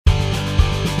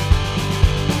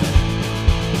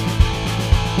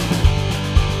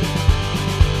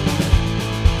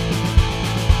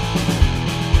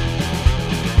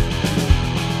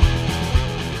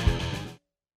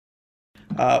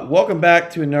Welcome back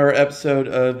to another episode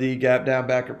of the Gap Down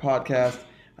Backer podcast.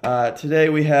 Today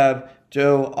we have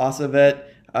Joe Ossavet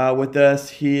with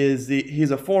us. He's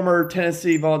a former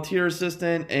Tennessee volunteer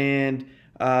assistant and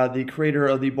the creator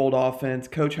of the Bold Offense.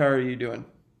 Coach, how are you doing?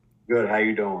 Good. How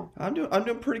you doing? I'm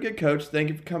doing pretty good, Coach. Thank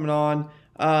you for coming on.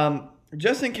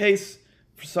 Just in case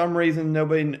for some reason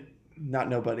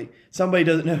somebody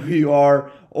doesn't know who you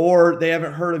are or they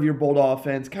haven't heard of your Bold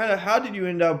Offense. Kind of how did you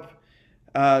end up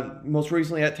most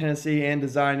recently at Tennessee and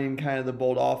designing kind of the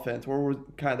Bold Offense? Where was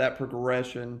kind of that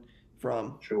progression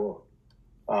from? Sure.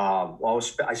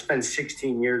 I spent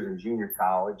 16 years in junior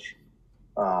college,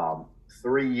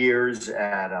 3 years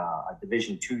at a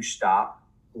Division II stop.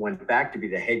 Went back to be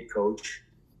the head coach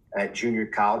at junior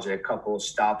college at a couple of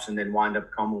stops, and then wound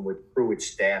up coming with Pruitt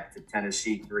staff to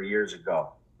Tennessee 3 years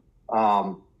ago.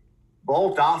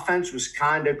 Bold Offense was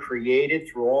kind of created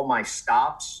through all my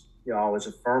stops. I was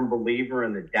a firm believer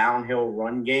in the downhill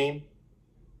run game.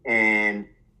 And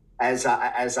as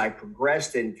I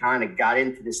progressed and kind of got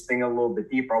into this thing a little bit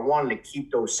deeper, I wanted to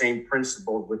keep those same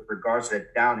principles with regards to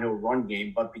that downhill run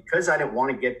game. But because I didn't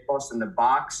want to get plus in the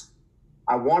box,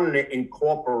 I wanted to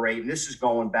incorporate, and this is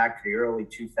going back to the early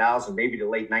 2000s, maybe the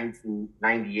late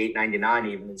 1998, 99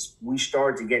 even, as we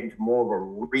started to get into more of a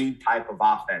read type of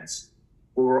offense.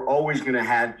 We were always going to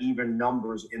have even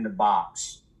numbers in the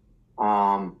box.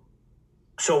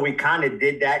 So we kind of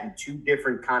did that in two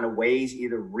different kind of ways,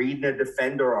 either reading a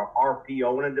defender or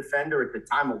RPO in a defender. At the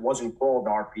time, it wasn't called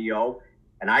RPO.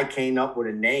 And I came up with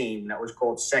a name that was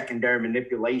called secondary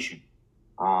manipulation.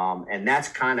 And that's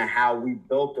kind of how we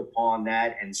built upon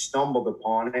that and stumbled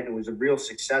upon it. It was a real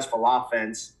successful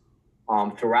offense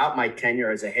throughout my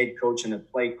tenure as a head coach and a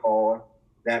play caller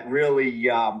that really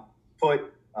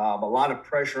put a lot of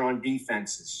pressure on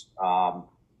defenses.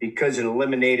 Because it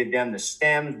eliminated them the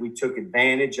stems, we took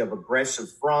advantage of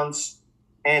aggressive fronts,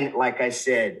 and like I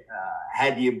said,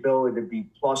 had the ability to be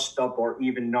plussed up or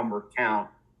even number count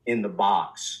in the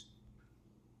box.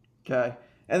 Okay,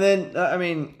 and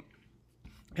then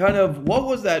kind of what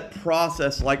was that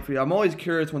process like for you? I'm always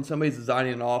curious when somebody's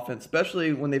designing an offense,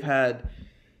 especially when they've had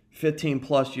 15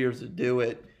 plus years to do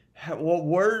it.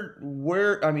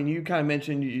 You kind of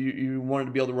mentioned you wanted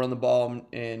to be able to run the ball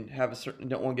and have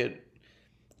don't want to get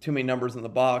too many numbers in the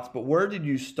box, but where did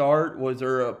you start? Was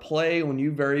there a play when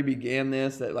you very began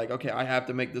this that like, okay, I have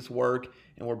to make this work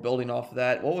and we're building off of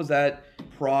that? What was that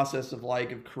process of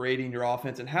creating your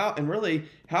offense and how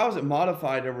has it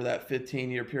modified over that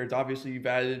 15-year period? Obviously you've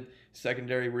added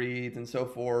secondary reads and so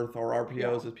forth, or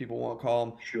RPOs as people want to call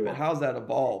them. Sure. But how's that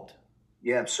evolved?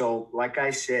 Yeah. So like I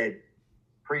said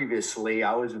previously,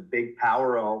 I was a big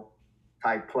power O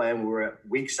type play. We were a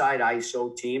weak side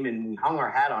ISO team, and we hung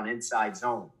our hat on inside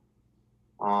zone.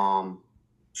 And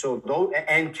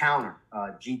counter,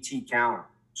 GT counter.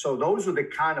 So those were the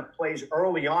kind of plays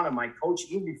early on in my coach,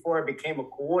 even before I became a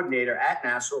coordinator at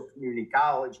Nassau Community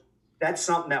College. That's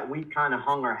something that we kind of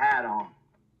hung our hat on.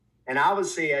 And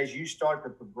obviously, as you start to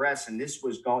progress, and this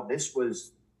was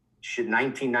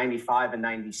 1995 and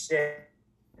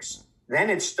 96, then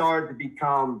it started to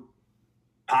become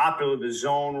popular, the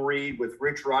zone read with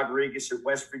Rich Rodriguez at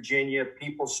West Virginia,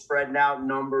 people spreading out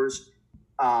numbers,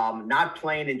 not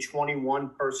playing in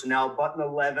 21 personnel, but in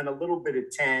 11, a little bit of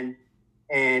 10,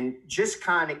 and just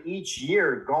kind of each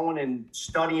year going and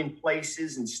studying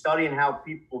places and studying how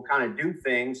people kind of do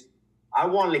things. I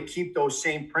wanted to keep those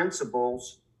same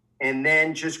principles and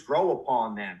then just grow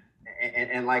upon them.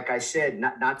 And like I said,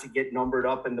 not to get numbered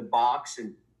up in the box.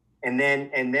 And then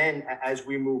as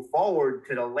we move forward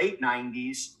to the late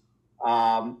 90s,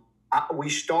 we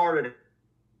started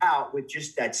out with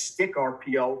just that stick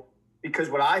RPO,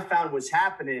 because what I found was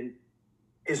happening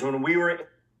is when we were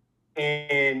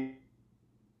in,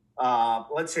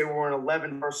 let's say we were in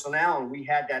 11 personnel and we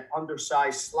had that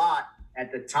undersized slot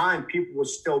at the time, people were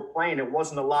still playing. It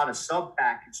wasn't a lot of sub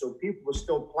package, so people were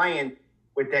still playing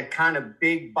with that kind of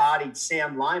big-bodied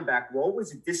Sam linebacker. Well, it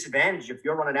was a disadvantage if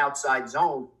you're running outside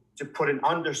zone to put an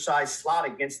undersized slot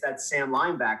against that Sam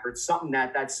linebacker. It's something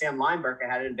that Sam linebacker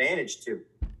had an advantage to.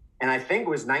 And I think it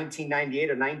was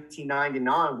 1998 or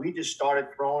 1999, we just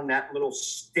started throwing that little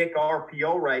stick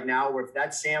RPO right now, where if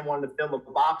that Sam wanted to fill the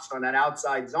box on that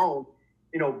outside zone,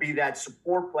 be that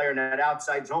support player in that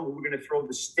outside zone, we were going to throw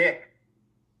the stick.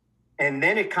 And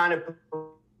then it kind of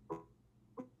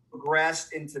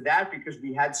progressed into that because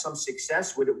we had some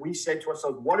success with it. We said to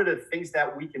ourselves, what are the things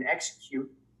that we can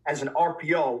execute as an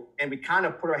RPO? And we kind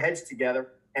of put our heads together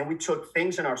and we took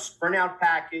things in our sprint out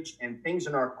package and things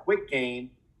in our quick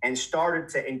game and started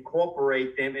to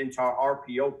incorporate them into our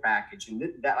RPO package. And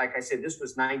that, like I said, this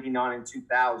was 99 and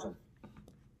 2000.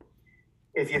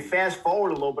 if you fast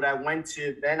forward a little bit, I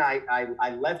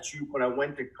left you when I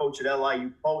went to coach at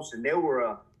LIU Post, and they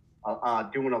were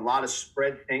doing a lot of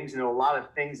spread things, and there were a lot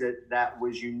of things that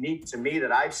was unique to me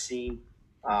that I've seen,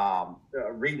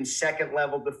 reading second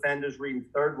level defenders, reading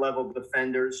third level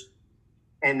defenders.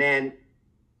 And then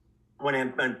when I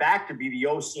went back to be the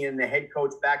OC and the head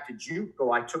coach back to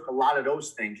JUCO, I took a lot of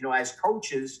those things. You know, as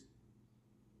coaches,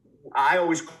 I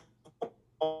always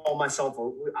call myself,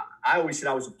 I always said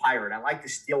I was a pirate. I like to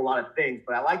steal a lot of things,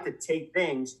 but I like to take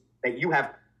things that you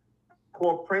have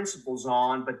core principles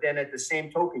on, but then at the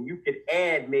same token, you could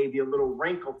add maybe a little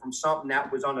wrinkle from something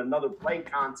that was on another play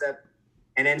concept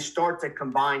and then start to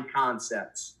combine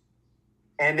concepts.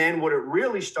 And then what it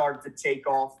really started to take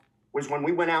off was when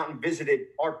we went out and visited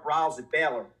Art Briles at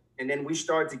Baylor. And then we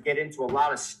started to get into a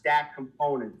lot of stack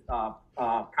component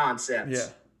concepts. Yeah.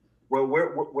 Where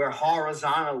we're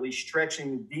horizontally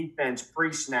stretching the defense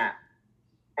pre-snap.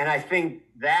 And I think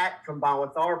that combined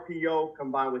with RPO,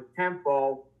 combined with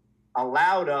tempo,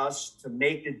 allowed us to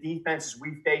make the defenses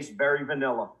we faced very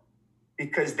vanilla,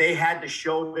 because they had to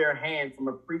show their hand from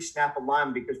a pre-snap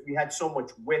alignment, because we had so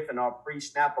much width in our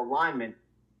pre-snap alignment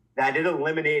that it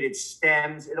eliminated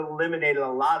stems. It eliminated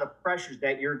a lot of pressures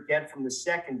that you get from the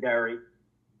secondary.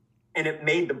 And it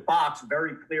made the box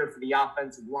very clear for the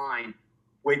offensive line,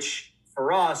 which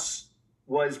for us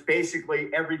was basically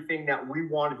everything that we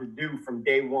wanted to do from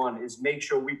day one, is make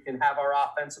sure we can have our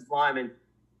offensive linemen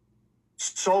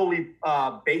solely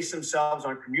base themselves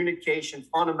on communication,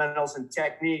 fundamentals, and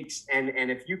techniques. And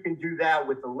if you can do that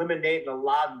with eliminating a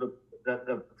lot of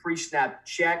the pre-snap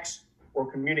checks or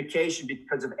communication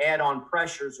because of add-on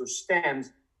pressures or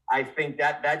stems, I think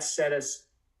that set us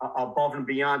above and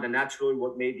beyond, and that's really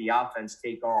what made the offense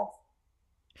take off.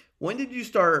 When did you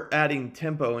start adding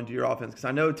tempo into your offense? Because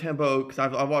I know tempo, because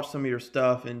I've watched some of your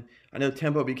stuff, and I know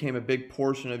tempo became a big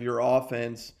portion of your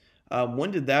offense. When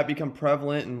did that become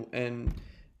prevalent, and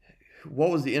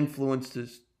what was the influence to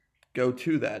go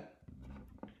to that?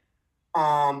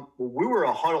 We were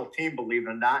a huddle team, believe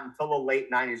it or not, until the late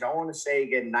 90s. I want to say,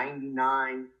 again,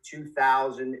 99,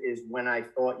 2000 is when I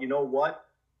thought, you know what?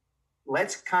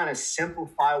 Let's kind of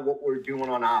simplify what we're doing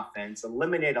on offense,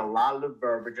 eliminate a lot of the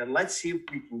verbiage, and let's see if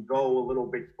we can go a little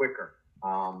bit quicker.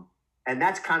 And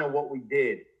that's kind of what we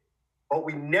did. But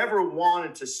we never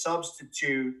wanted to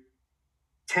substitute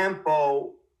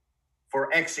tempo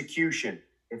for execution,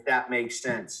 if that makes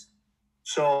sense.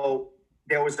 So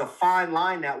there was a fine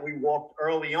line that we walked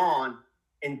early on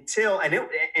until, and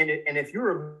if you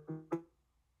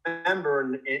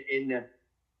remember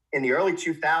in the early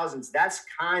 2000s, that's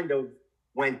kind of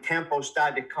when tempo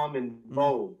started to come in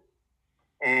vogue.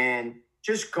 And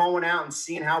just going out and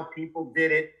seeing how people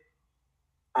did it,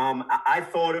 I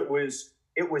thought it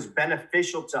was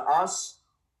beneficial to us,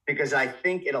 because I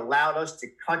think it allowed us to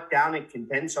cut down and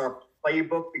condense our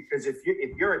playbook. Because if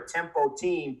you're a tempo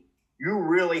team, you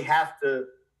really have to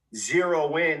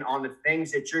zero in on the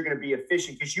things that you're going to be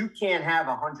efficient, because you can't have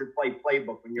a 100-play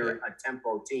playbook when you're a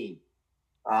tempo team.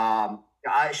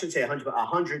 I should say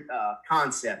 100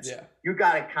 concepts. Yeah. You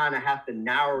got to kind of have to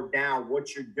narrow down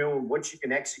what you're doing, what you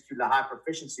can execute at a high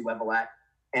proficiency level at.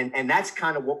 And that's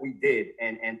kind of what we did.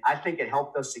 And I think it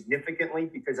helped us significantly,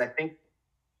 because I think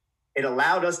it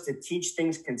allowed us to teach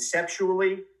things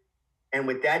conceptually. And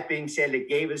with that being said, it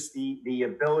gave us the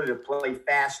ability to play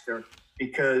faster,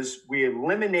 because we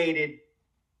eliminated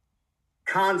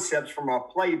concepts from our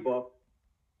playbook,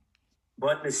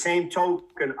 but in the same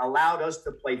token allowed us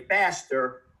to play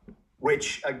faster,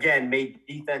 which again made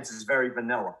defenses very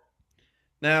vanilla.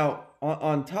 Now,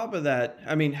 on top of that,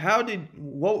 I mean,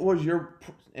 what was your,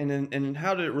 and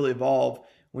how did it really evolve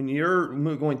when you're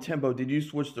going tempo? Did you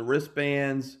switch the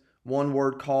wristbands,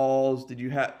 one-word calls? Did you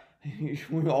have?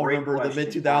 We all remember the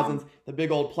mid-2000s, the big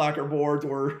old placard boards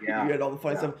where you had all the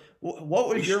funny stuff. What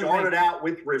was your? We started out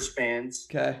with wristbands.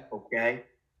 Okay.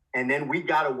 And then we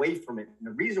got away from it. And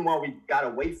the reason why we got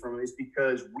away from it is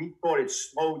because we thought it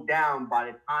slowed down by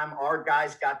the time our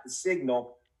guys got the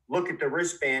signal, look at the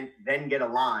wristband, then get a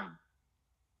line.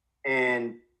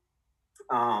 And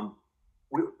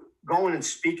going and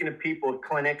speaking to people at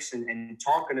clinics and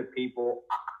talking to people,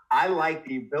 I like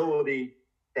the ability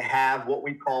to have what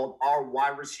we call our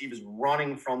wide receivers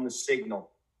running from the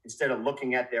signal instead of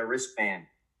looking at their wristband.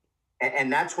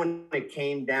 And that's when it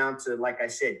came down to, like I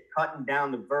said, cutting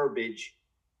down the verbiage.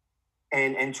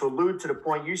 And to allude to the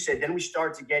point you said, then we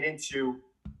start to get into,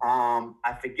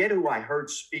 I forget who I heard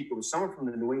speak. It was someone from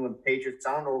the New England Patriots.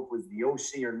 I don't know if it was the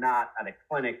OC or not, at a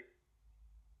clinic.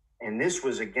 And this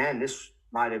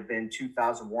might have been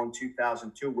 2001,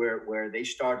 2002, where they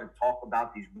started to talk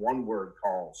about these one-word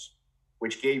calls,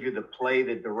 which gave you the play,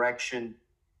 the direction,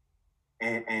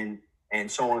 and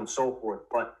so on and so forth.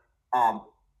 But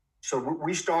so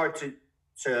we started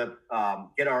to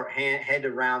get our head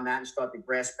around that and start to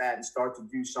grasp that and start to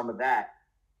do some of that.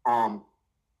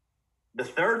 The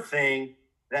third thing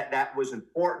that was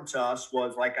important to us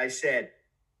was, like I said,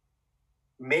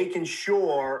 making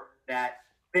sure that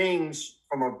things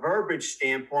from a verbiage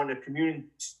standpoint, a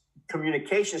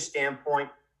communication standpoint,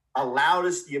 allowed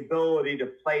us the ability to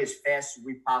play as fast as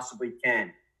we possibly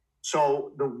can.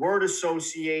 So the word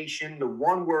association, the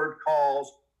one-word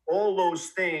calls, all those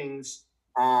things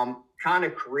kind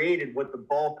of created what the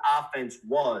bulk offense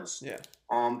was. Yeah.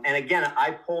 And again,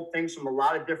 I pulled things from a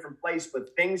lot of different places,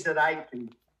 but things that I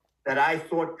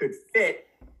thought could fit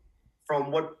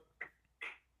from what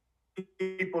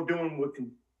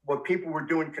people were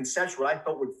doing conceptual, I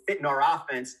thought would fit in our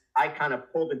offense. I kind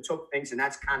of pulled and took things, and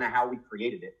that's kind of how we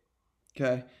created it.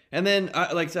 Okay. And then,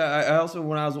 like I said, I also,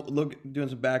 when I was doing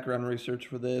some background research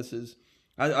for this, is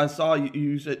I saw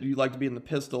you said you like to be in the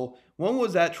pistol. When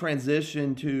was that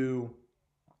transition to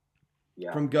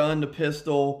from gun to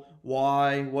pistol?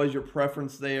 Why? What was your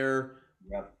preference there?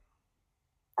 Yep.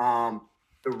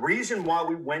 The reason why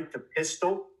we went to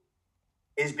pistol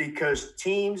is because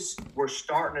teams were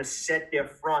starting to set their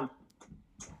front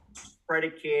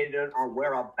predicated on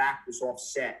where our back was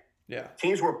offset. Yeah.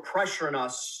 Teams were pressuring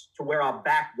us to where our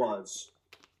back was.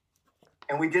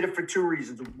 And we did it for two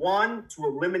reasons. One, to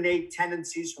eliminate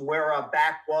tendencies from where our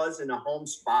back was in a home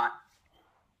spot.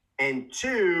 And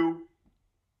two,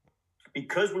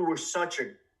 because we were such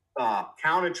a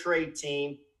counter trade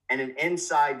team and an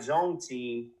inside zone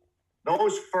team,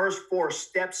 those first four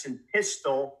steps in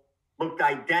pistol looked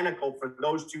identical for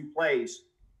those two plays.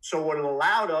 So what it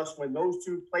allowed us, when those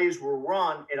two plays were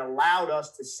run, it allowed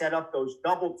us to set up those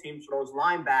double teams for those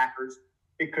linebackers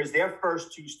because their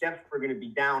first two steps were going to be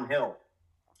downhill.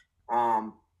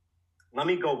 Let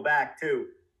me go back too.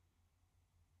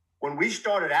 When we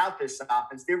started out this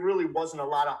offense, there really wasn't a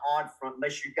lot of odd front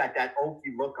unless you got that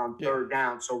Okie look on third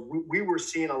down. So we were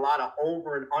seeing a lot of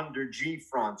over and under G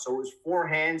front. So it was four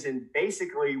hands, and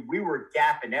basically we were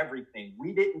gapping everything.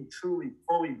 We didn't truly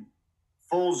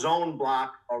full zone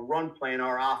block or run play in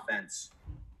our offense.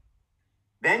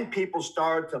 Then people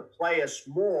started to play us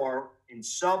more in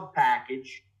sub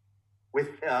package with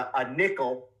a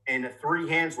nickel and a three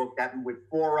hands look that with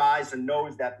four eyes and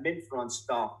nose, that mid front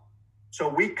stuff. So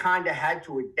we kind of had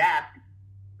to adapt.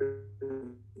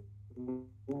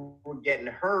 We're getting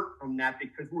hurt from that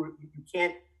because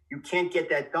you can't get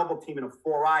that double team in a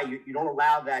four eye. You don't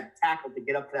allow that tackle to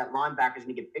get up to that linebackers and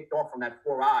to get picked off from that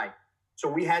four eye. So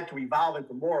we had to evolve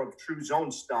into more of true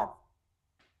zone stuff.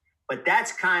 But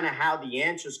that's kind of how the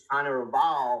answers kind of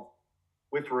evolved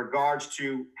with regards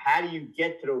to how do you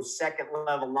get to those second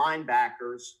level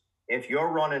linebackers if you're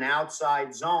running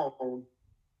outside zone,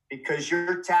 because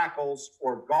your tackles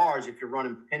or guards, if you're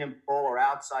running pin and pull or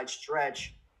outside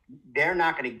stretch, they're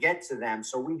not going to get to them.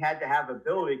 So we had to have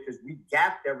ability, because we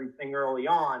gapped everything early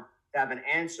on, to have an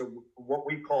answer for what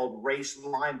we called race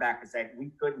linebackers that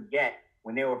we couldn't get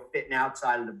when they were fitting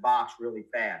outside of the box really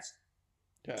fast.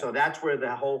 Okay. So that's where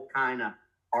the whole kind of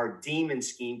our demon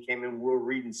scheme came in. We're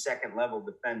reading second level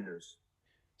defenders.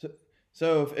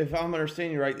 So if I'm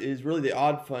understanding you right, is really the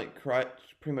odd front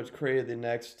pretty much created the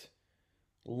next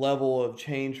level of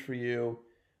change for you.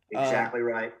 Exactly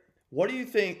right. What do you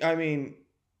think? I mean,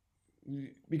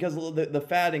 because the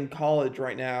fad in college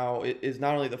right now is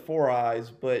not only the four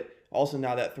eyes, but also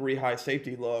now that three high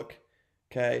safety look.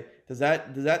 Okay, does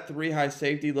that three high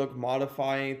safety look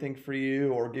modify anything for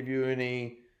you, or give you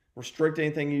any restrict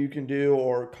anything you can do,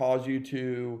 or cause you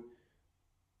to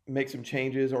make some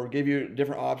changes, or give you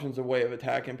different options of way of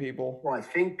attacking people? Well, I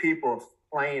think people are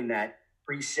playing that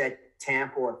preset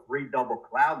Tampa or three double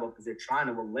cloud look because they're trying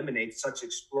to eliminate such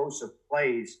explosive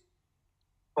plays.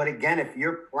 But again, if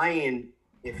you're playing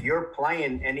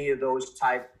any of those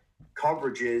type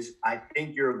coverages, I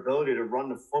think your ability to run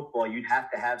the football, you'd have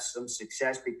to have some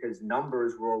success because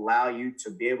numbers will allow you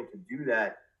to be able to do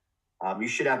that. You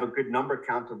should have a good number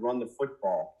count to run the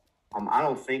football. I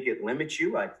don't think it limits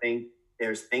you. I think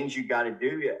there's things you got to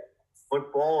do.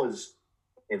 Football is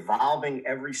evolving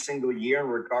every single year in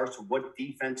regards to what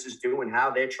defenses do and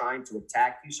how they're trying to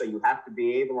attack you. So you have to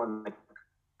be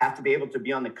able to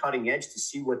be on the cutting edge to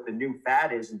see what the new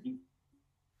fad is in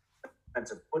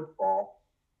defensive football.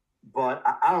 But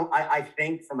I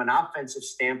think from an offensive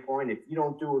standpoint, if you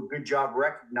don't do a good job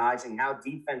recognizing how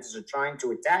defenses are trying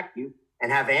to attack you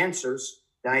and have answers,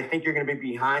 then I think you're going to be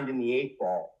behind in the eight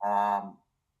ball.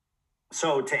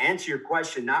 So to answer your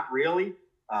question, not really.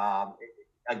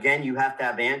 Again, you have to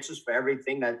have answers for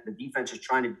everything that the defense is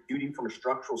trying to do to you from a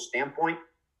structural standpoint.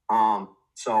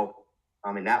 So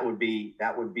I mean, that would be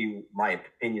my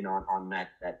opinion on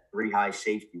that three high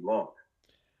safety look.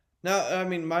 Now, I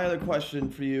mean, my other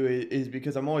question for you is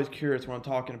because I'm always curious when I'm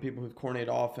talking to people who've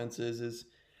coordinated offenses is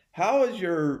how is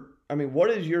your, I mean,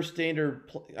 what is your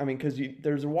standard? I mean, because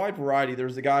there's a wide variety.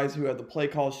 There's the guys who have the play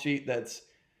call sheet that's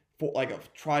like a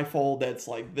trifold that's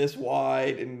like this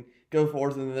wide and go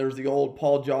forth, and then there's the old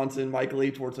Paul Johnson, Mike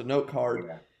Leach, where it's a note card.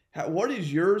 Yeah. What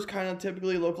does yours kind of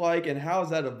typically look like, and how has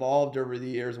that evolved over the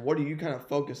years? What do you kind of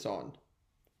focus on?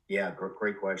 Yeah,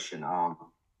 great question.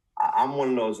 I'm one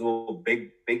of those little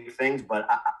big things, but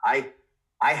I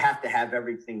have to have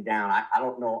everything down. I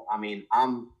don't know. I mean,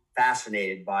 I'm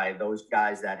fascinated by those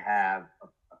guys that have,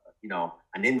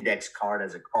 an index card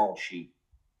as a call sheet.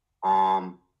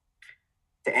 To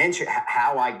answer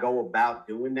how I go about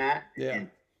doing that, Yeah. and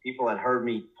people had heard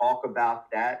me talk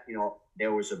about that,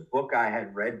 there was a book I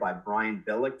had read by Brian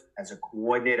Billick as a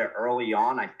coordinator early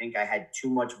on. I think I had too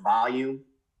much volume,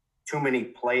 too many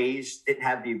plays, didn't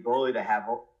have the ability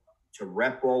to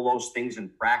rep all those things in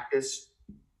practice.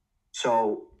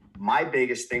 So my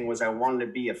biggest thing was I wanted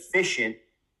to be efficient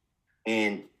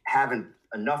and having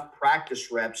enough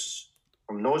practice reps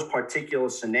from those particular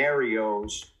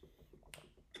scenarios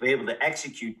to be able to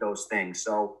execute those things.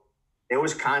 So there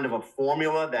was kind of a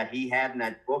formula that he had in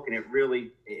that book, and it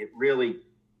really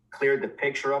cleared the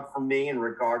picture up for me in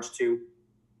regards to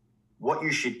what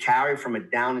you should carry from a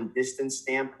down and distance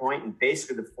standpoint. And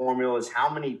basically the formula is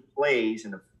how many plays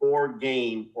in a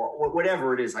 4-game or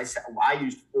whatever it is. I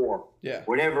used 4. Yeah.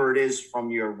 Whatever it is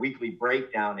from your weekly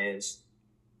breakdown is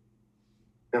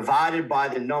divided by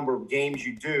the number of games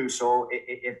you do. So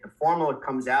if the formula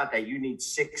comes out that you need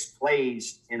 6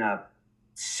 plays in a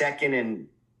 2nd and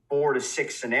 4 to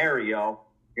 6 scenario,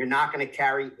 you're not going to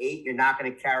carry 8. You're not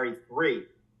going to carry 3.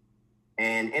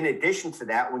 And in addition to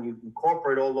that, when you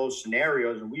incorporate all those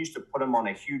scenarios, and we used to put them on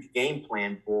a huge game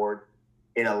plan board,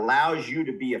 it allows you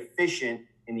to be efficient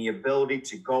in the ability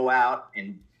to go out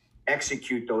and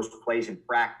execute those plays in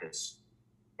practice.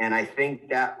 And I think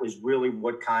that was really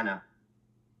what kind of,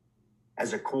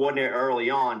 as a coordinator early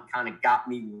on, kind of got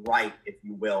me right, if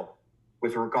you will,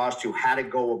 with regards to how to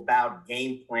go about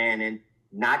game planning,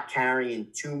 not carrying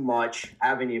too much,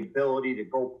 having the ability to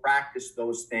go practice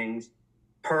those things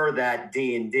per that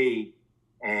D&D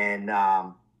and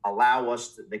allow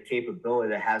us the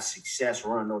capability to have success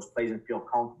running those plays and feel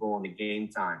comfortable in the game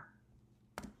time.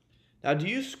 Now, do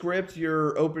you script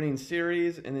your opening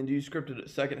series, and then do you script a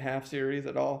second half series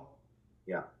at all?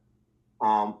 Yeah.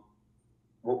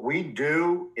 What we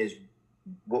do is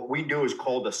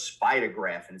called a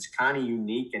spidergraph, and it's kind of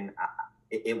unique, and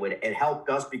it helped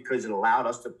us because it allowed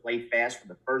us to play fast for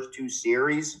the first 2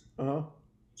 series. Uh-huh.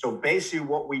 So basically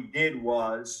what we did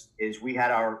is we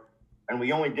had and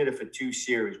we only did it for 2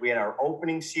 series. We had our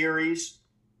opening series,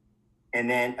 and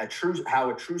then how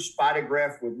a true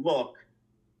spidergraph would look.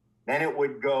 Then it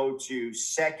would go to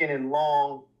 2nd and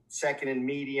long, 2nd and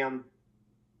medium,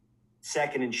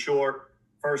 2nd and short,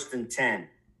 1st and 10.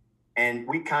 And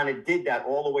we kind of did that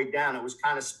all the way down. It was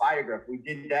kind of spidergraph. We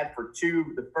did that for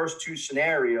the first 2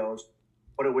 scenarios.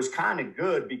 But it was kind of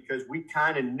good because we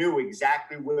kind of knew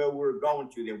exactly where we were going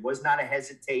to. There was not a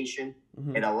hesitation.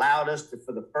 Mm-hmm. It allowed us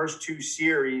for the first 2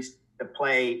 series to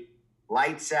play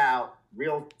lights out,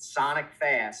 real sonic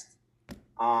fast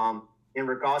in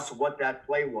regards to what that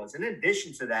play was. In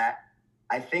addition to that,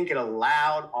 I think it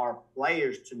allowed our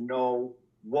players to know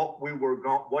what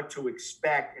to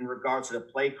expect in regards to the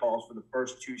play calls for the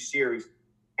first 2 series.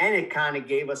 And it kind of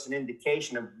gave us an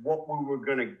indication of what we were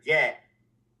going to get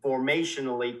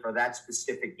formationally for that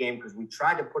specific game, because we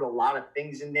tried to put a lot of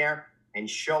things in there and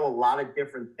show a lot of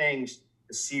different things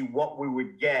to see what we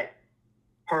would get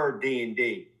per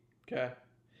D&D. Okay.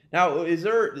 Now, is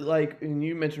there, like, and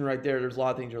you mentioned right there's a lot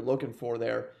of things you're looking for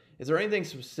there. Is there anything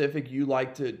specific you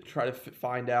like to try to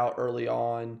find out early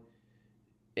on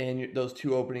in those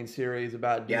 2 opening series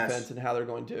about defense? Yes. And how they're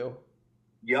going to?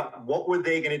 Yep. What were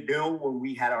they going to do when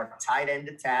we had our tight end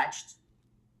attached?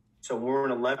 So we're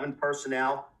in 11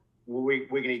 personnel. We're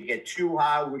going to get 2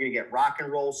 high. We're going to get rock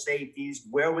and roll safeties.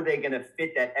 Where were they going to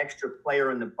fit that extra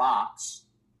player in the box?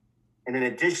 And then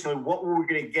additionally, what were we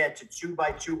going to get to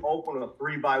 2x2 open or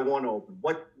 3x1 open?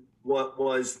 What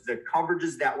was the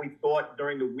coverages that we thought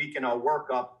during the week in our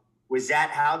workup? Was that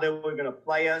how they were going to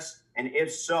play us? And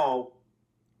if so,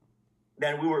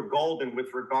 then we were golden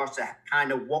with regards to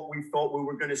kind of what we thought we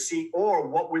were going to see, or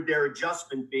what would their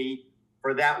adjustment be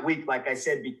for that week. Like I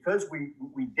said, because we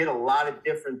did a lot of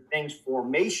different things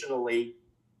formationally,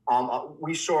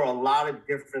 we saw a lot of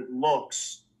different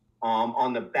looks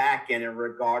on the back end in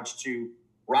regards to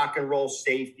rock and roll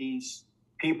safeties,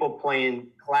 people playing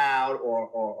cloud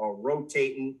or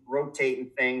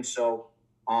rotating things. So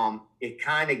it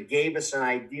kind of gave us an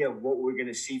idea of what we're going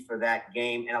to see for that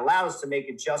game and allowed us to make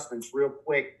adjustments real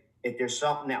quick if there's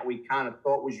something that we kind of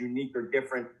thought was unique or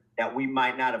different that we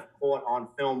might not have caught on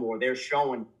film, or they're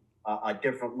showing a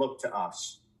different look to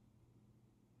us.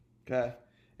 Okay.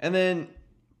 And then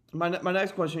my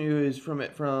next question to you is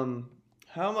from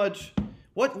how much,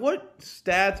 what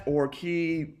stats or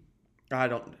key,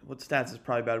 what stats is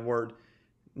probably a bad word,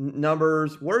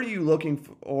 numbers, what are you looking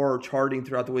for or charting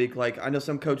throughout the week? Like, I know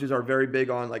some coaches are very big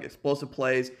on like explosive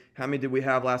plays. How many did we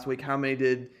have last week? How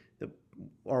many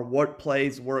or what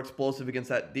plays were explosive against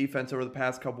that defense over the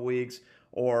past couple weeks?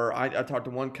 Or I talked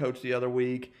to one coach the other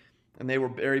week, and they were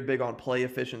very big on play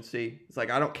efficiency. It's like,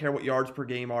 I don't care what yards per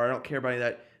game are. I don't care about any of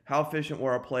that. How efficient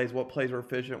were our plays? What plays were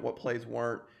efficient? What plays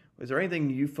weren't? Is there anything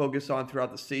you focus on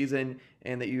throughout the season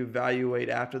and that you evaluate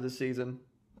after the season?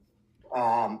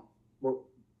 Well,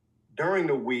 during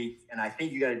the week, and I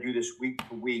think you got to do this week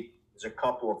to week, there's a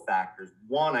couple of factors.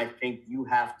 One, I think you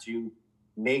have to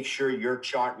make sure you're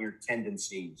charting your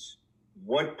tendencies.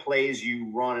 What plays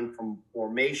you run from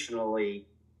formationally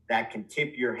that can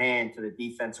tip your hand to the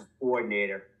defensive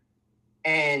coordinator?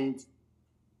 And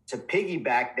to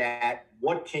piggyback that,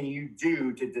 what can you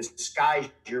do to disguise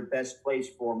your best plays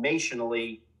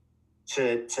formationally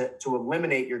to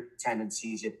eliminate your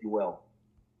tendencies, if you will?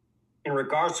 In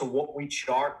regards to what we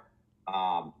chart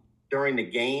during the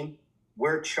game,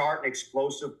 we're charting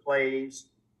explosive plays.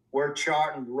 We're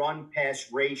charting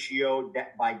run-pass ratio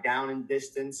by down and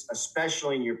distance,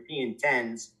 especially in your P and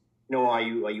 10s. You know, are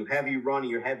you heavy run or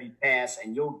your heavy pass?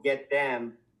 And you'll get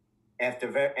them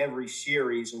after every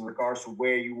series in regards to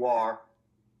where you are.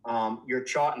 You're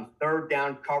charting third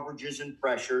down coverages and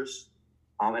pressures.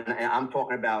 And I'm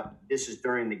talking about this is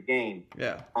during the game.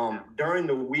 Yeah. During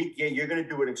the week, you're going to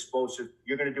do an explosive.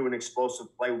 You're going to do an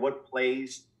explosive play. What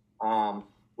plays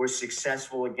were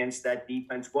successful against that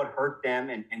defense? What hurt them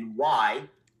and why?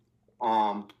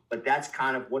 But that's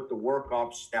kind of what the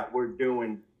workups that we're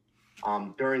doing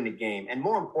during the game. And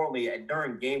more importantly,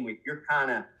 during game week, you're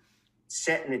kind of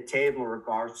setting the table in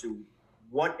regards to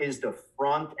what is the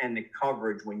front and the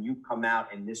coverage when you come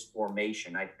out in this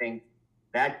formation. I think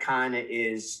that kind of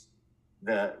is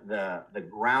the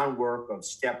groundwork of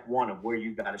step one of where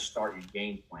you got to start your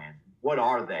game plan. What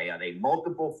are they? Are they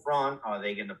multiple front? Are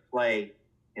they going to play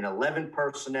in 11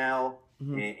 personnel,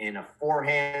 in a four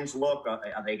hands look?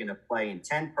 Are they going to play in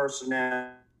 10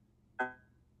 personnel,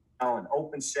 in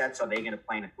open sets? Are they going to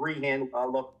play in a three-hand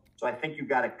look? So I think you've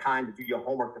got to kind of do your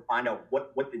homework to find out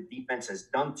what the defense has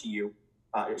done to you,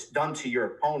 it's done to your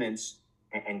opponents,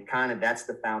 and kind of that's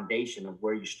the foundation of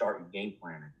where you start your game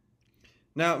planning.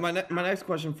 Now, my next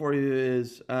question for you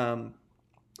is,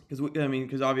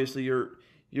 because obviously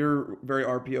you're very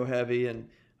RPO heavy, and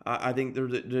I think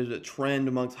there's a trend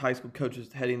amongst high school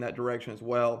coaches heading that direction as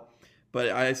well. But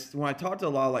when I talk to a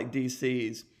lot of like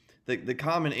DCs, the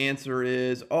common answer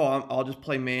is, I'll just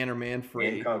play man or man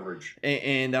free Man coverage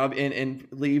and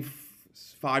leave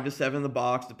 5 to 7 in the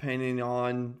box depending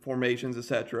on formations,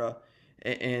 etc.,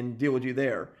 and deal with you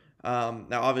there. Now,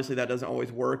 obviously, that doesn't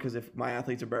always work because if my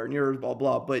athletes are better than yours, blah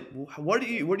blah. But what do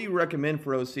you recommend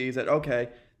for OCs that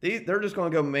they're just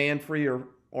going to go man free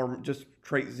or just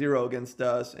trait zero against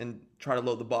us and try to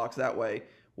load the box that way?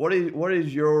 What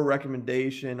is your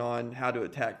recommendation on how to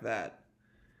attack that?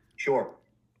 Sure.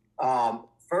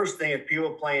 First thing, if people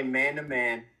are playing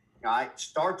man-to-man,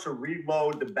 start to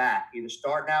reload the back, either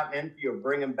starting out empty or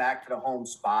bring them back to the home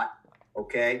spot,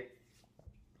 okay?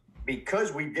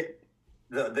 Because we did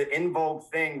the in vogue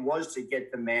thing was to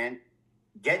get the man,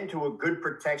 get into a good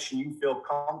protection you feel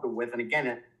comfortable with. And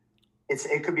again,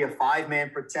 it could be a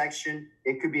 5-man protection.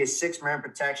 It could be a 6-man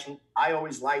protection. I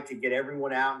always like to get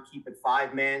everyone out and keep it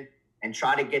 5-man and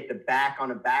try to get the back on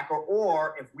the backer.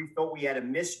 Or if we thought we had a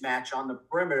mismatch on the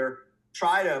perimeter,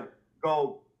 try to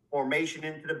go formation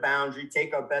into the boundary,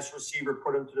 take our best receiver,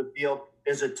 put him to the field.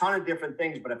 There's a ton of different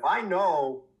things. But if I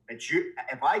know that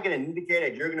if I get an indicator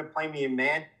that you're going to play me in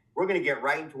man, we're going to get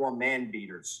right into our man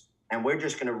beaters. And we're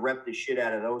just going to rep the shit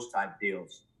out of those type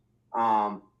deals.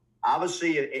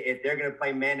 Obviously, if they're going to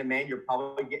play man-to-man, you're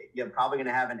probably going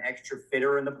to have an extra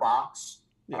fitter in the box.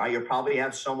 Yeah. You'll probably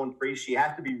have someone free. So you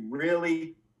have to you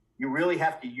really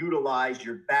have to utilize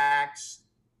your backs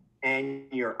and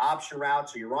your option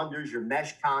routes or your unders, your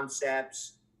mesh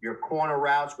concepts, your corner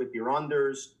routes with your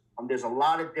unders. There's a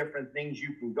lot of different things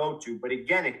you can go to. But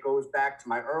again, it goes back to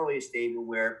my earlier statement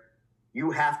where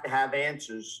you have to have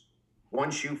answers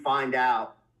once you find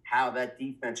out how that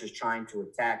defense is trying to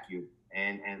attack you.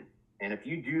 And if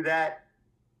you do that,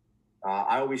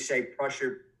 I always say brush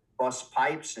bust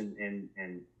pipes and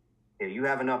if you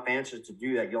have enough answers to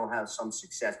do that, you'll have some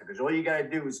success, because all you got to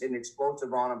do is hit an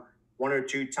explosive on them 1 or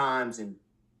 2 times, and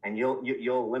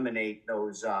you'll eliminate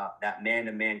those that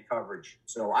man-to-man coverage.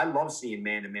 So I love seeing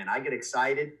man-to-man. I get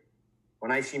excited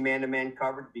when I see man-to-man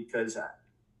coverage because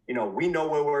we know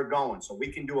where we're going, so we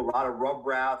can do a lot of rub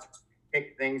routes,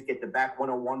 pick things, get the back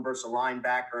 101 versus a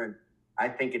linebacker, and I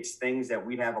think it's things that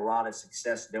we'd have a lot of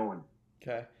success doing.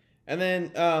 Okay, and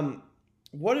then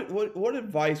what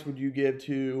advice would you give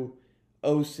to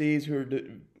OCs who are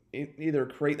either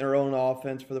creating their own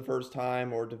offense for the first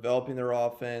time or developing their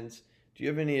offense? Do you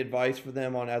have any advice for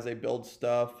them on as they build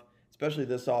stuff, especially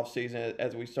this offseason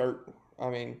as we start? I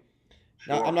mean,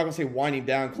 Sure. I'm not going to say winding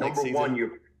down click Number season,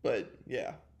 one, but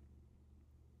yeah.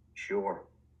 Sure.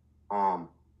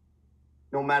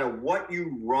 No matter what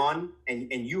you run,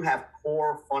 and you have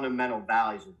core fundamental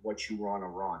values of what you want to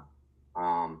run,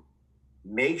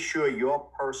 make sure your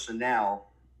personnel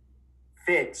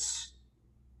fits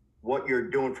what you're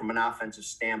doing from an offensive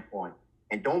standpoint.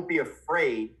 And don't be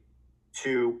afraid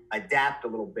to adapt a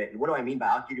little bit. And what do I mean by,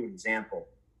 I'll give you an example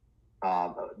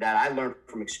that I learned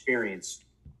from experience.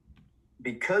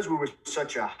 Because we were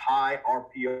such a high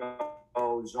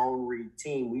RPO zone read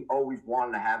team, we always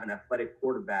wanted to have an athletic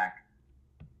quarterback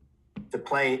to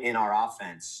play in our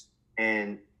offense.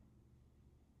 And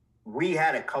we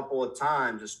had a couple of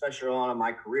times, especially early on in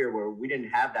my career, where we didn't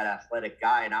have that athletic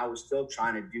guy, and I was still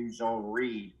trying to do zone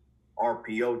read,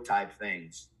 RPO type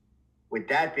things. With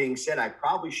that being said, I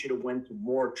probably should have went to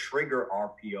more trigger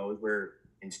RPOs, where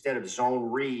instead of zone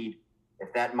read,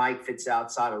 if that Mike fits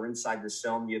outside or inside the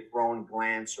zone, you throw in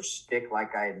glance or stick,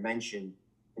 like I had mentioned,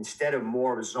 instead of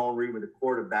more of a zone read with a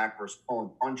quarterback versus pull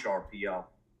and punch RPO.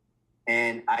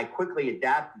 And I quickly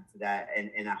adapted to that,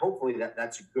 and hopefully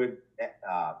that's a good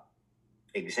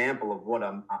example of what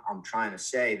I'm trying to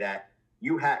say, that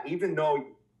you have, even though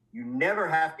you never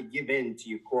have to give in to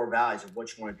your core values of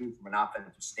what you want to do from an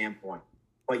offensive standpoint,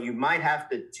 but you might have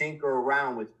to tinker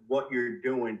around with what you're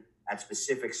doing at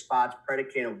specific spots,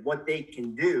 predicated on what they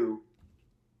can do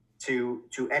to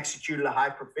execute at a high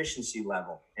proficiency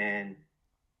level. And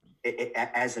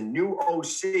as a new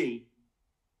OC,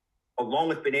 along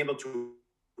with being able to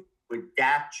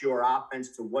adapt your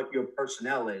offense to what your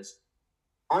personnel is,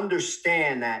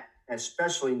 understand that,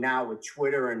 especially now with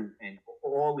Twitter and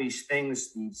all these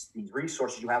things, these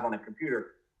resources you have on a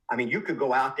computer, I mean, you could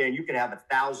go out there and you could have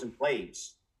 1,000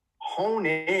 plays. Hone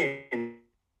in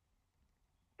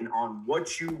on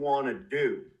what you want to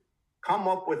do. Come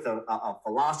up with a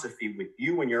philosophy with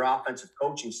you and your offensive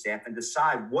coaching staff and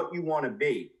decide what you want to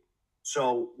be.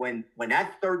 So when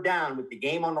that third down with the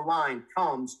game on the line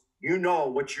comes, you know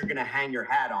what you're going to hang your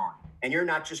hat on. And you're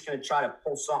not just going to try to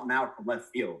pull something out from left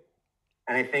field.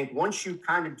 And I think once you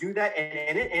kind of do that,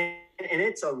 and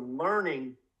it's a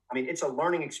learning, I mean, it's a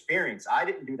learning experience. I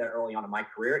didn't do that early on in my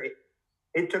career.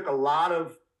 It took a lot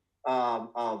of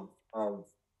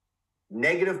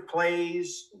negative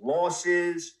plays,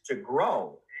 losses to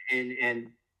grow. And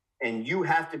you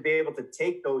have to be able to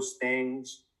take those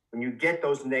things. When you get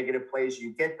those negative plays,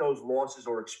 you get those losses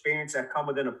or experience that come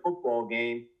within a football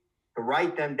game, to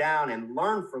write them down and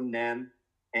learn from them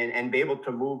and be able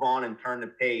to move on and turn the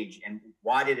page. And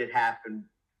why did it happen?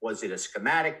 Was it a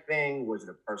schematic thing? Was it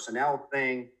a personnel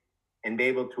thing? And be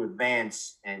able to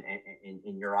advance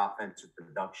in your offensive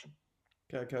production.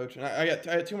 Okay, Coach. And I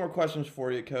got 2 more questions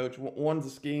for you, Coach. One's a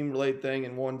scheme-related thing,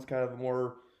 and one's kind of a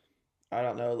more, I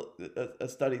don't know, a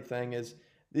study thing. Is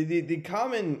the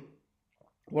common,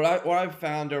 what I've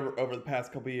found over the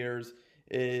past couple of years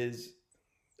is,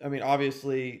 I mean,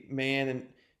 obviously, man and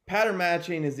pattern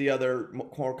matching is the other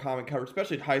more common cover,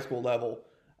 especially at high school level.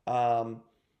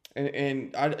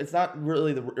 It's not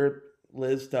really the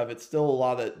Liz stuff. It's still a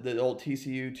lot of the old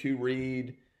TCU 2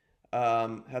 read.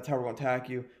 That's how we're going to attack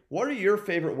you. What are your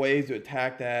favorite ways to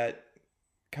attack that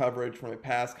coverage from a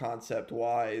pass concept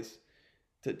wise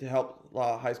to help a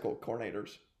lot of high school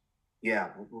coordinators? Yeah,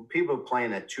 when people are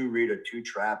playing a 2 read or 2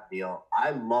 trap deal, I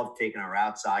love taking our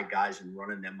outside guys and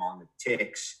running them on the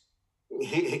ticks.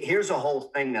 Here's a whole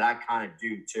thing that I kind of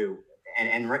do too,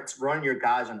 and run your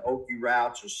guys on Okie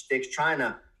routes or sticks, trying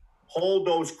to hold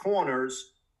those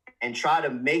corners and try to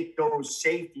make those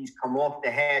safeties come off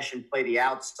the hash and play the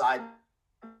outside,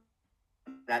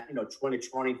 that 20,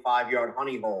 25-yard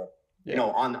honey hole,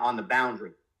 on the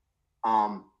boundary.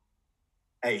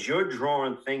 As you're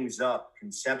drawing things up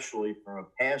conceptually from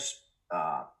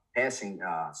a passing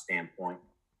standpoint,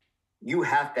 you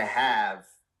have to have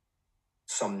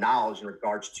some knowledge in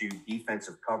regards to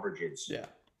defensive coverages. Yeah.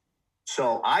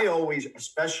 So I always,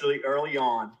 especially early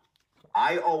on,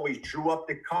 I always drew up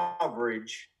the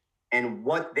coverage and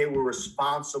what they were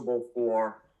responsible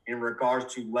for in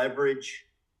regards to leverage,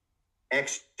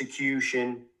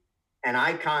 execution. And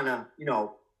I kind of,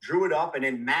 drew it up and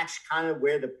then matched kind of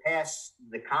where the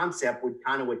concept would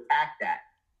kind of attack that.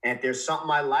 And if there's something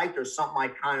I liked or something I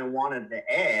kind of wanted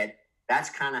to add,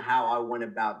 that's kind of how I went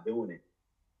about doing it.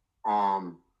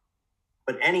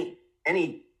 But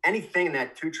anything in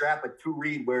that two trap or two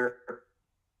read where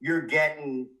you're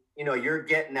getting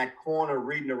that corner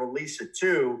reading a release of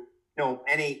two,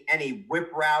 any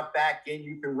whip route back in,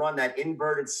 you can run that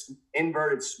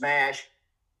inverted smash.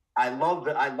 I love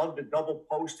the double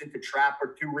post into trap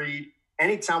or two read.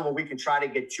 Anytime where we can try to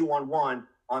get 2-on-1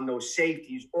 on those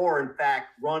safeties, or in fact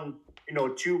run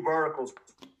two verticals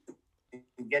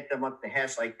and get them up the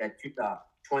hash like that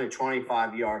 20 to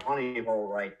 25 yard honey hole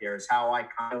right there is how I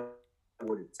kind of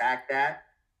would attack that.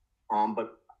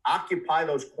 But occupy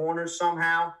those corners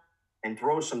somehow and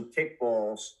throw some tick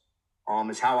balls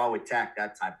is how I would attack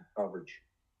that type of coverage.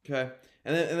 Okay.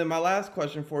 And then my last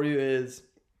question for you is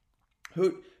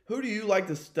who do you like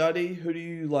to study? Who do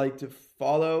you like to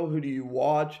follow? Who do you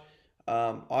watch?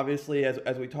 Obviously,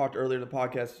 as we talked earlier in the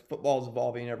podcast, football is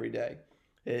evolving every day.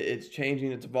 It's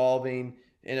changing. It's evolving.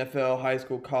 NFL, high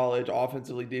school, college,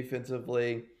 offensively,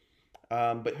 defensively.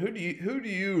 But who do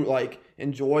you like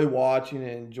enjoy watching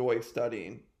and enjoy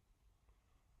studying?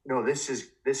 This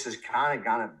is kind of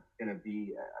going to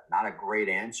be not a great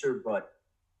answer, but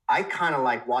I kind of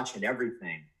like watching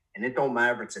everything, and it don't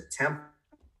matter if it's a tempo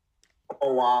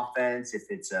offense, if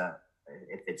it's a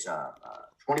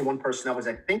 21 personnel.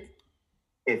 I think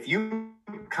if you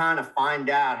kind of find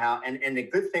out how, and the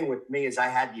good thing with me is I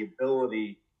had the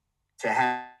ability to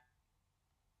have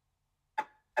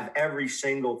every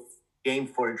single game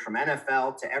footage from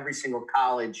NFL to every single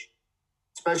college,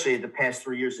 especially the past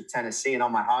 3 years at Tennessee, and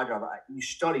on my hard drive, you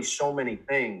study so many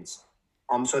things.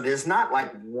 So there's not like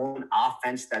one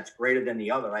offense that's greater than the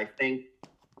other. I think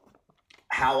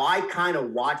how I kind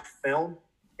of watch film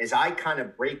is I kind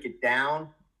of break it down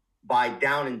by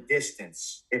down and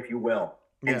distance, if you will,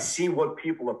 and see what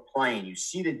people are playing. You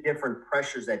see the different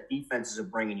pressures that defenses are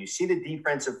bringing. You see the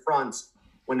defensive fronts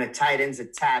when the tight end's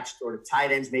attached or the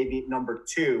tight end's maybe at number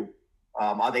 2.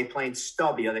 Are they playing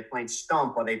stubby? Are they playing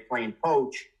stump? Are they playing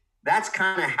poach? That's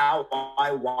kind of how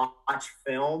I watch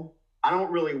film. I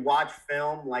don't really watch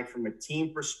film like from a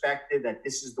team perspective that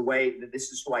this is who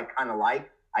I kind of like.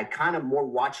 I kind of more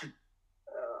watch it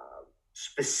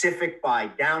specific by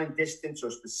down and distance,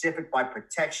 or specific by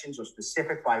protections, or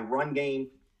specific by run game.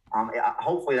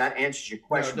 Hopefully that answers your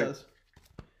question. No, it does.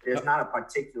 There's not a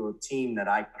particular team that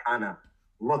I kind of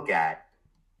look at.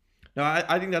 No,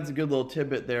 I think that's a good little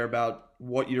tidbit there about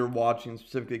what you're watching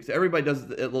specifically, because everybody does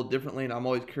it a little differently, and I'm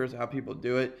always curious how people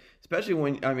do it, especially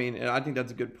when, and I think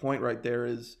that's a good point right there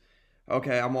is,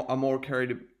 okay, I'm more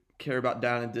care about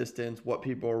down and distance, what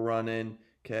people are running,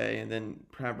 okay, and then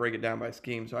kind of break it down by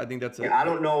scheme. So I think that's I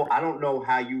don't know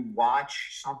how you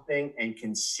watch something and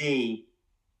can see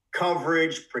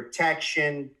coverage,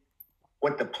 protection,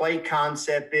 what the play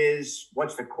concept is,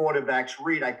 what's the quarterback's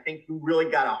read. I think you really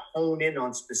got to hone in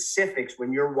on specifics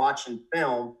when you're watching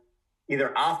film,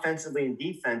 either offensively and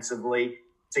defensively,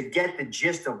 to get the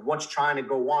gist of what's trying to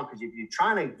go on. Because if you're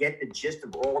trying to get the gist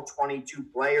of all 22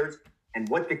 players and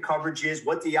what the coverage is,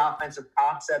 what the offensive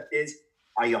concept is,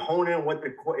 are you honing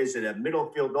in is it a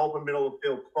middle field open, middle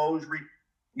field close read?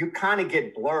 You kind of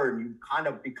get blurred. You kind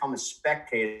of become a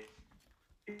spectator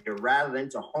rather than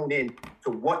to hone in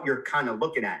to what you're kind of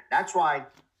looking at. That's why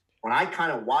when I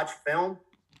kind of watch film,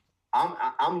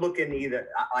 I'm looking either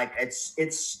like it's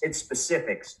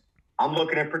specifics. I'm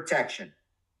looking at protection.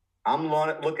 I'm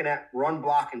looking at run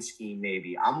blocking scheme.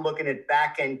 Maybe I'm looking at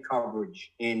back end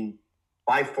coverage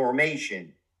by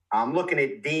formation. I'm looking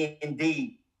at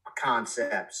D&D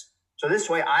concepts. So this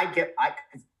way I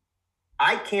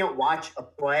can't watch a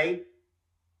play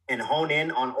and hone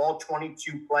in on all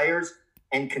 22 players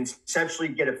and conceptually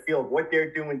get a feel of what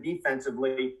they're doing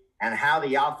defensively and how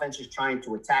the offense is trying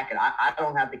to attack it. I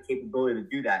don't have the capability to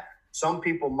do that. Some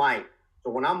people might. So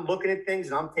when I'm looking at things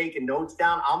and I'm taking notes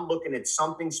down, I'm looking at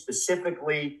something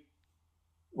specifically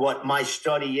what my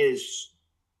study is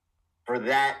for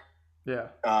that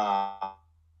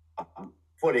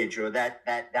footage or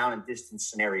that down and distance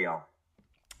scenario.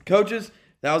 Coaches,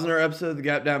 that was another episode of the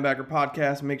Gap Down Backer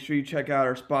podcast. Make sure you check out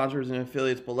our sponsors and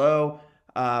affiliates below.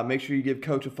 Make sure you give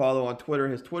Coach a follow on Twitter.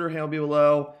 His Twitter handle will be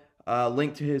below.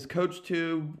 Link to his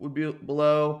CoachTube would be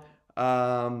below.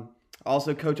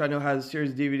 Also, Coach I know has a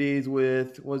series of DVDs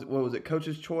with, what was it,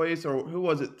 Coach's Choice? Or who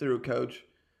was it through, Coach?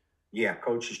 Yeah,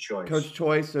 Coach's Choice. Coach's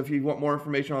Choice. So if you want more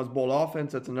information on his bold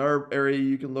offense, that's another area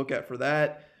you can look at for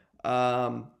that.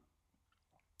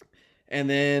 And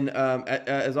then,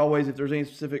 as always, if there's any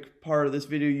specific part of this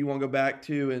video you want to go back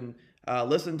to and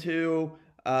listen to,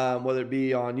 whether it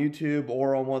be on YouTube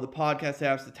or on one of the podcast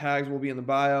apps, the tags will be in the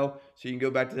bio, so you can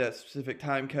go back to that specific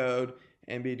time code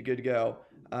and be good to go.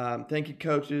 Thank you,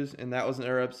 coaches, and that was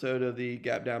another episode of the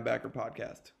Gap Down Backer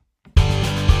podcast.